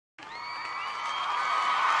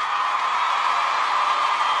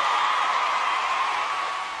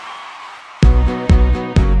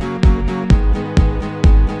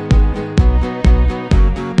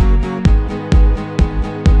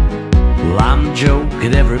a joke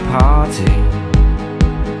at every party.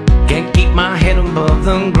 Can't keep my head above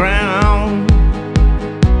the ground.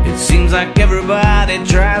 It seems like everybody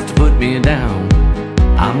tries to put me down.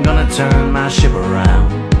 I'm gonna turn my ship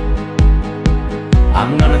around.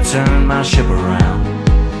 I'm gonna turn my ship around.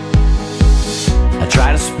 I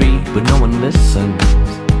try to speak but no one listens.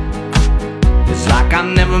 It's like I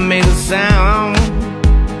never made a sound.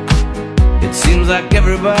 It seems like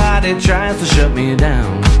everybody tries to shut me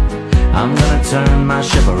down. I'm gonna turn my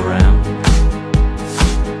ship around.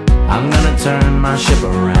 I'm gonna turn my ship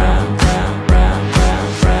around.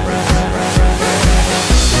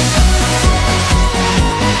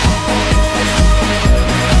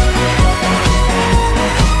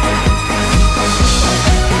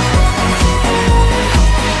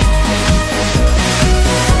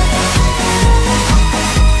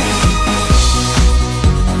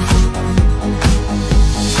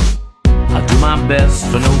 Best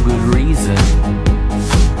for no good reason,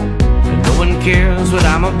 and no one cares what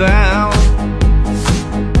I'm about.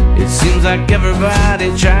 It seems like everybody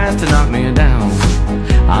tries to knock me down.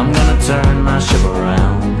 I'm gonna turn my ship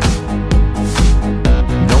around.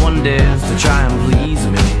 No one dares to try and please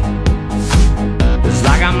me. It's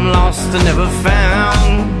like I'm lost and never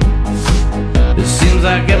found. It seems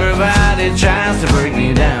like everybody tries to break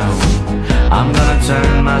me down. I'm gonna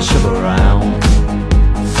turn my ship around.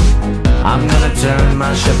 I'm gonna turn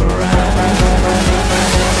my ship around.